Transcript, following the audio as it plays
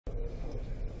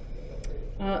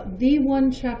The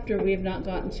one chapter we have not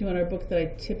gotten to in our book that I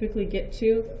typically get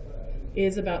to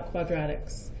is about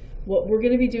quadratics. What we're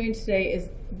going to be doing today is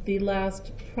the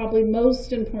last, probably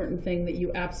most important thing that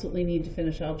you absolutely need to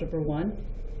finish Algebra 1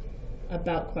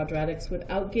 about quadratics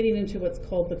without getting into what's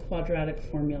called the quadratic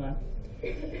formula.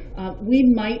 We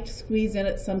might squeeze in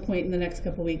at some point in the next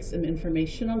couple weeks some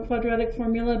information on quadratic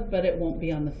formula, but it won't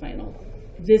be on the final.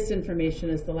 This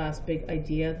information is the last big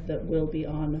idea that will be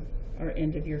on our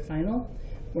end of your final.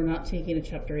 We're not taking a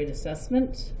Chapter 8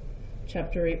 assessment.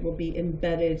 Chapter 8 will be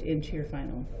embedded into your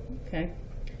final, okay?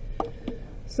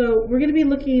 So we're going to be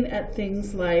looking at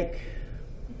things like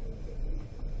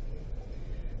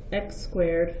x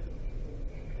squared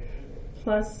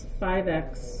plus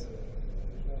 5x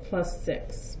plus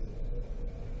 6.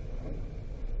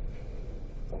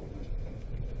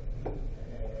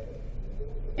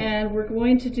 And we're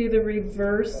going to do the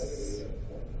reverse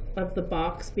of the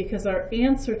box because our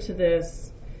answer to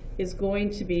this is going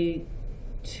to be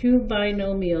two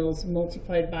binomials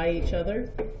multiplied by each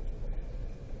other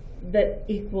that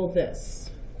equal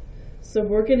this. So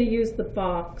we're going to use the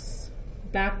box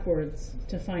backwards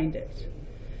to find it.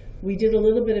 We did a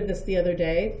little bit of this the other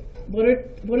day. What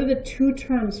are the two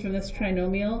terms from this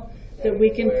trinomial that we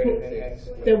can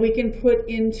put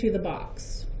into the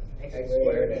box? X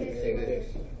squared and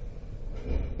 6.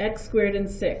 X squared and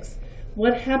 6.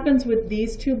 What happens with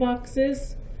these two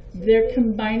boxes? They're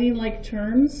combining like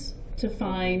terms to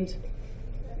find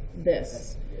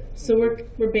this. So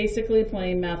we're basically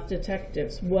playing math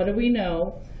detectives. What do we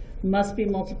know must be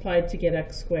multiplied to get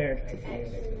x squared?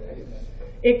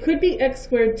 It could be x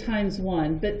squared times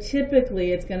 1, but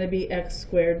typically it's going to be x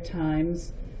squared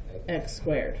times x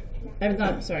squared. I'm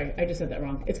not, sorry, I just said that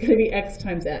wrong. It's going to be x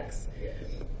times x.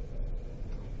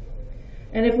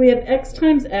 And if we have x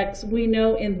times x, we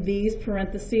know in these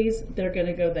parentheses, they're going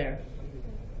to go there.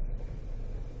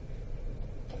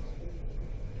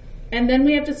 And then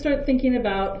we have to start thinking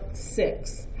about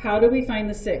 6. How do we find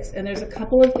the 6? And there's a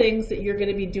couple of things that you're going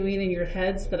to be doing in your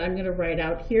heads that I'm going to write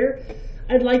out here.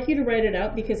 I'd like you to write it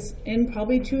out because in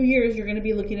probably 2 years, you're going to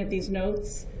be looking at these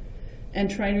notes and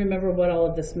trying to remember what all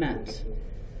of this meant.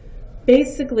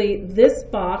 Basically, this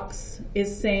box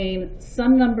is saying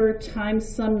some number times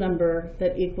some number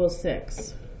that equals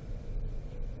 6.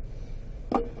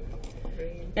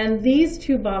 And these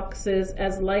two boxes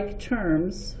as like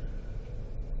terms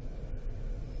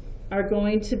are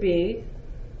going to be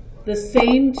the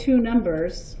same two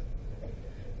numbers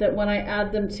that when I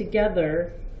add them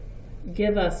together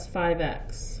give us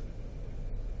 5x.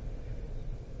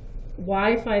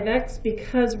 Why 5x?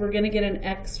 Because we're going to get an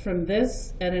x from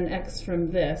this and an x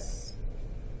from this,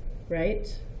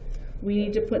 right? We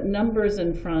need to put numbers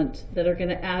in front that are going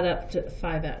to add up to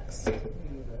 5x.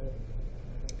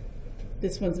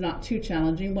 This one's not too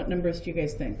challenging. What numbers do you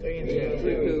guys think? 3 and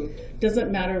 2.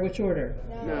 Doesn't matter which order.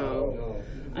 No.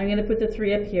 I'm going to put the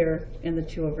 3 up here and the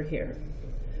 2 over here.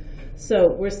 So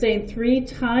we're saying 3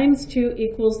 times 2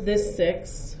 equals this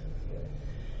 6.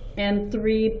 And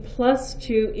 3 plus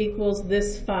 2 equals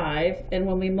this 5. And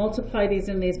when we multiply these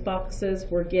in these boxes,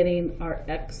 we're getting our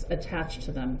x attached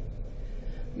to them.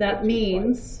 That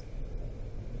means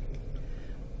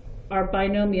our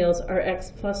binomials are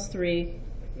x plus 3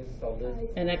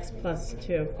 and x plus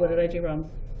 2. What did I do wrong?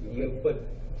 You put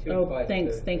 2 Oh,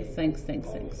 thanks.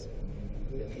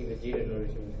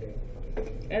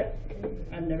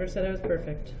 I've never said I was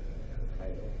perfect.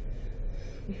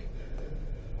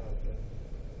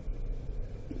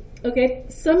 Okay,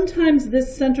 sometimes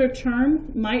this center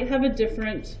term might have a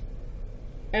different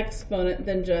exponent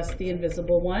than just the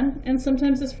invisible one, and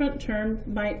sometimes this front term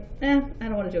might, I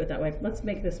don't want to do it that way. Let's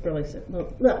make this really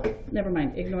simple. Never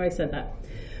mind, ignore I said that.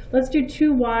 Let's do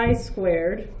 2y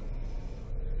squared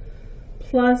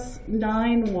plus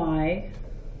 9y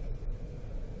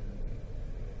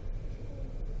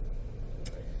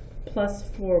plus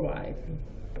 4y.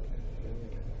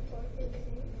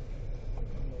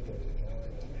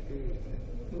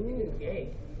 Ooh, yay.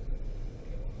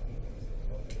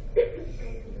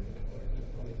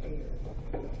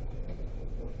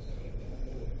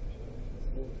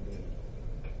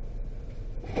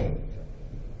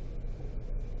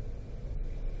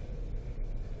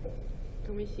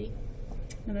 Can we see?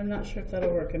 And I'm not sure if that'll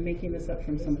work. I'm making this up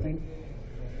from something.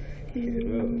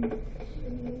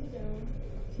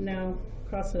 No,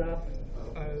 cross it off.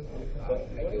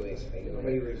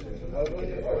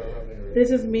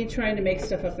 This is me trying to make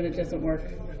stuff up and it doesn't work.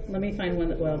 Let me find one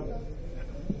that will.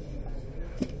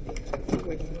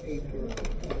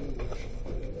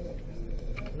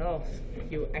 No,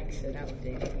 you X it out,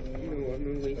 Dave. No,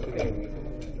 I'm wasting it.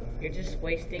 You're just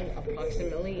wasting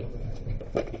approximately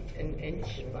An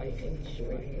inch by inch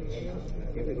by inch.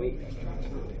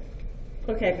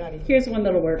 Okay, here's one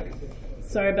that'll work.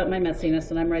 Sorry about my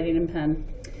messiness, and I'm writing in pen.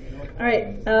 All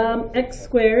right, x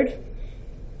squared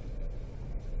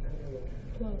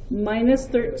minus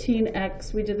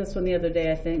 13x, we did this one the other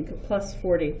day, I think, plus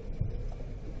 40.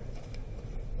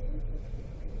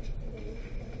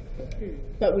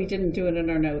 But we didn't do it in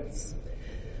our notes.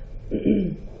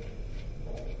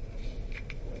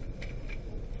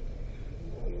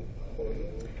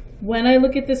 When I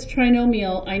look at this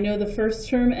trinomial, I know the first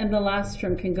term and the last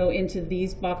term can go into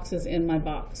these boxes in my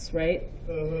box, right?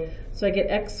 So I get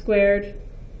x squared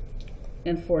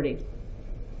and 40.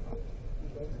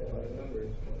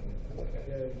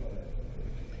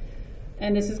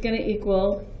 And this is going to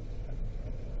equal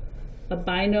a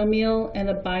binomial and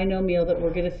a binomial that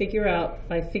we're going to figure out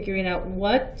by figuring out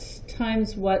what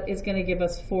times what is going to give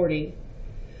us 40.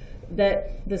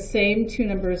 That the same two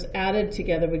numbers added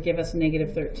together would give us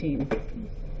negative 13.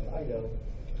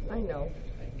 I know.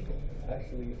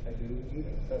 Actually, I do. You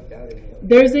stuck out in here.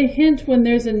 There's a hint when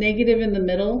there's a negative in the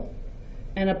middle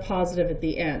and a positive at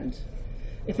the end.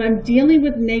 If I'm dealing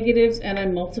with negatives and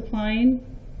I'm multiplying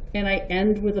and I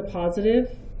end with a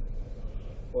positive,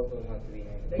 Both of them have to be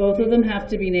negative. both of them have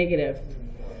to be negative.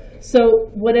 So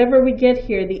whatever we get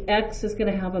here, the x is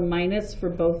going to have a minus for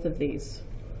both of these.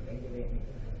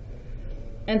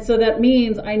 And so that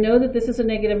means I know that this is a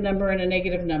negative number and a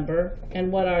negative number.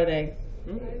 And what are they?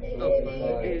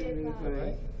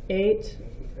 8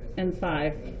 and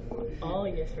 5. Oh,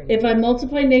 yes or no? If I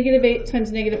multiply negative 8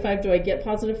 times negative 5, do I get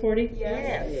positive 40?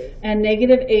 Yes. And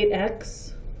negative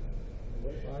 8x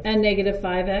and negative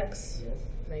 5x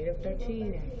Negative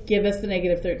 13. give us the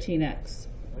negative 13x.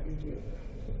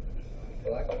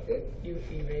 Well, I did. You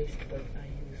erased what I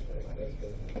used.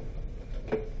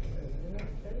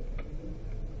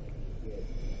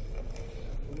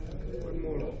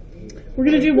 We're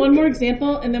going to do one more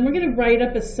example, and then we're going to write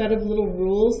up a set of little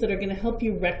rules that are going to help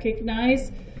you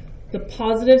recognize the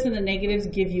positives and the negatives,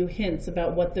 give you hints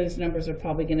about what those numbers are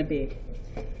probably going to be.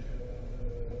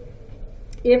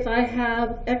 If I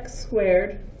have x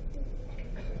squared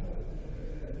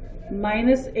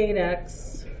minus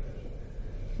 8x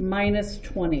minus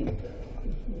 20.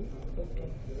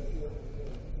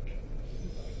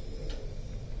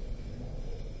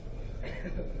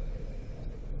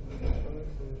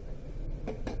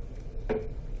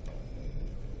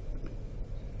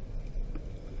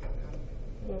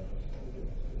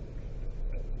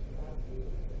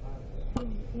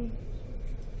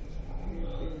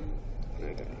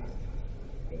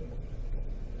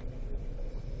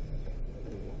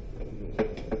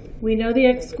 We know the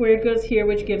x squared goes here,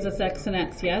 which gives us x and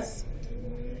x, yes?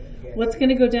 What's going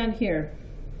to go down here?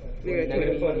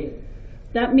 Negative 20.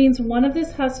 That means one of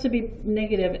this has to be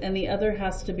negative and the other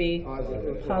has to be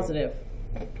positive.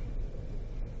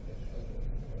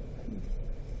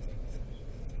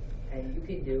 And you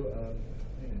can do,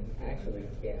 actually,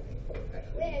 yeah.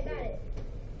 Wait, I got it.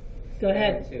 Go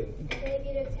ahead.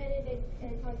 Negative 10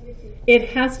 and positive 2. It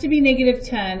has to be negative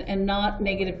 10 and not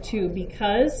negative 2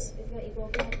 because It's not equal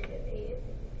positive 8.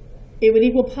 it would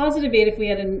equal positive 8 if we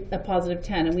had a positive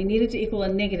 10, and we need it to equal a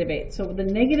negative 8. So the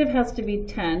negative has to be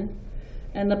 10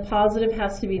 and the positive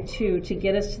has to be 2 to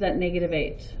get us to that negative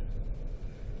 8.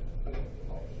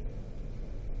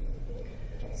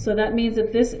 So that means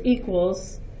that this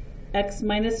equals x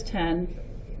minus 10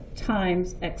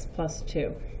 times x plus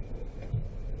 2.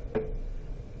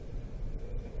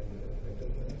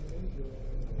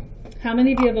 How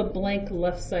many of you have a blank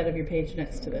left side of your page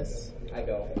next to this? I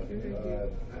don't.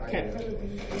 Okay.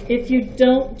 If you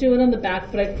don't, do it on the back,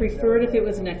 but I'd prefer it if it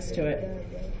was next to it.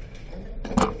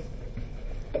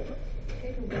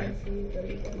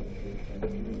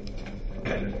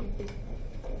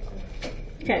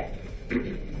 Okay.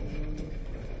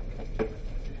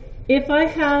 If I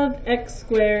have x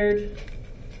squared,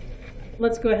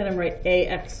 let's go ahead and write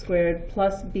ax squared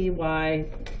plus by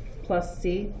plus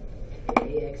c.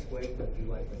 AX squared plus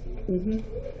BY plus C. Mm-hmm. Is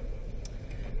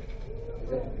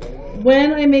that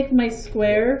When I make my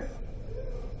square,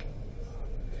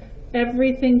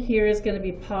 everything here is going to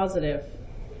be positive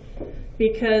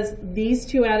because these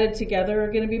two added together are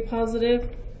going to be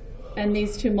positive and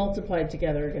these two multiplied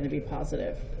together are going to be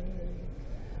positive.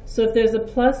 So if there's a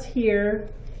plus here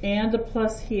and a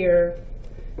plus here,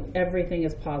 everything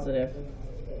is positive.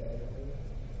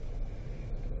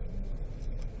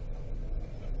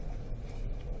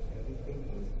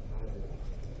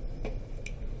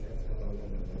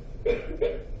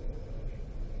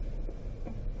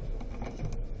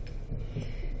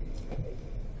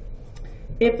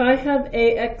 if I have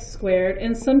ax squared,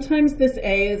 and sometimes this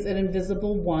a is an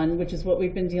invisible 1, which is what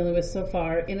we've been dealing with so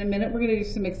far. In a minute, we're going to do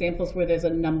some examples where there's a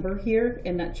number here,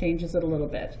 and that changes it a little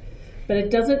bit. But it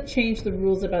doesn't change the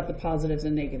rules about the positives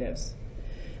and negatives.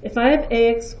 If I have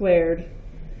ax squared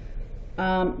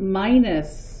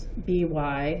minus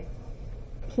by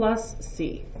plus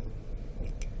c,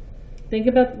 think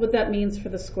about what that means for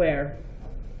the square.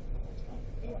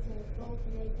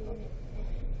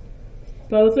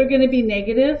 Both are going to be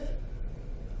negative,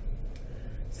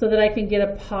 so that I can get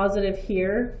a positive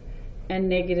here and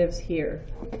negatives here.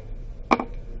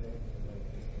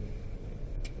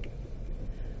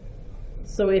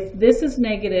 So if this is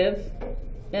negative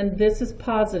and this is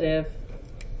positive,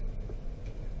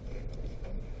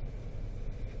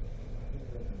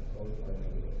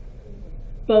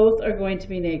 both are going to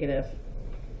be negative.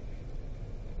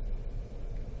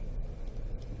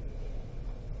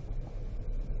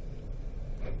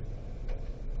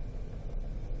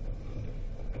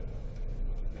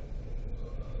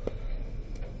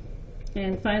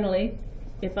 And finally,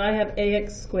 if I have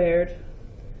ax squared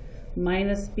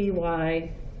minus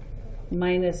by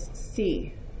minus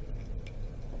c,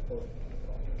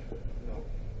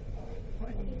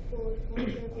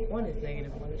 One is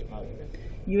negative, one is positive.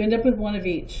 you end up with one of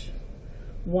each.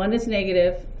 One is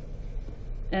negative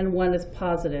and one is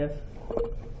positive.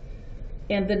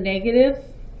 And the negative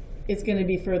is going to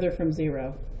be further from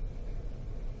 0.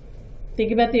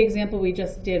 Think about the example we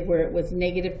just did where it was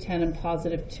negative 10 and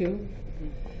positive 2.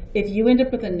 If you end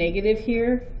up with a negative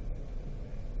here,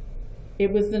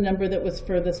 it was the number that was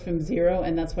furthest from 0,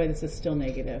 and that's why this is still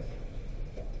negative.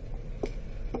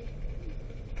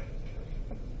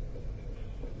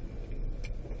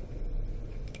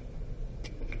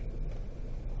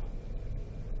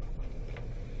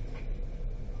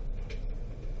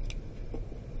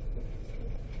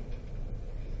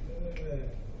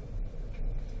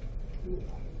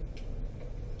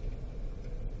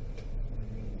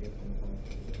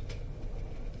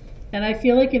 And I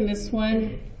feel like in this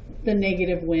one, the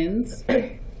negative wins.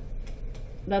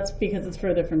 That's because it's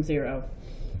further from 0.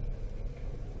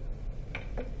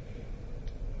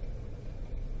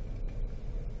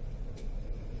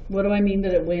 What do I mean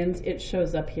that it wins? It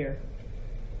shows up here.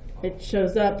 It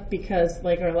shows up because,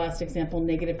 like our last example,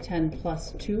 negative 10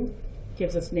 plus 2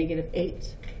 gives us negative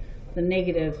 8. The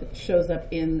negative shows up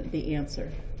in the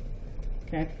answer.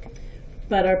 Okay?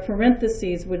 But our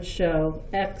parentheses would show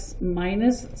x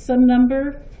minus some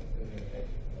number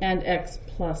and x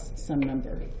plus some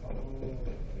number.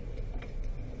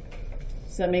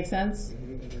 Does that make sense?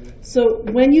 So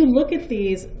when you look at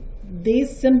these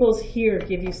symbols here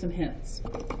give you some hints.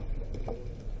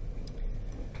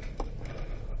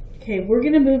 Okay, we're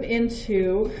going to move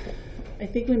into, I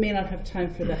think we may not have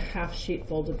time for the half sheet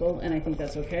foldable, and I think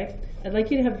that's okay. I'd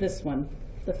like you to have this one,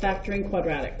 the factoring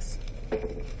quadratics.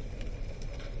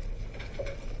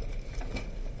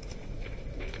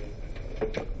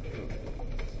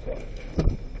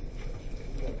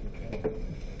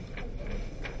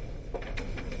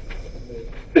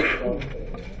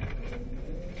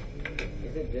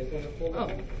 Is it this one? Oh,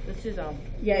 this is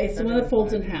Yeah, it's the one that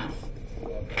folds in half.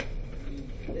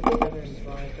 It's 7 and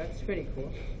 5. That's pretty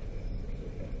cool.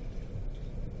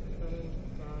 7,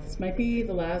 5. This might be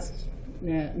the last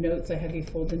notes I have you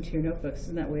fold into your notebooks.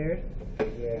 Isn't that weird?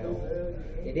 Yeah.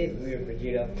 It is weird,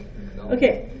 Vegeta.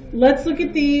 Okay, let's look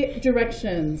at the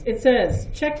directions. It says,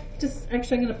 check,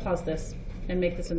 actually I'm going to pause this and make this a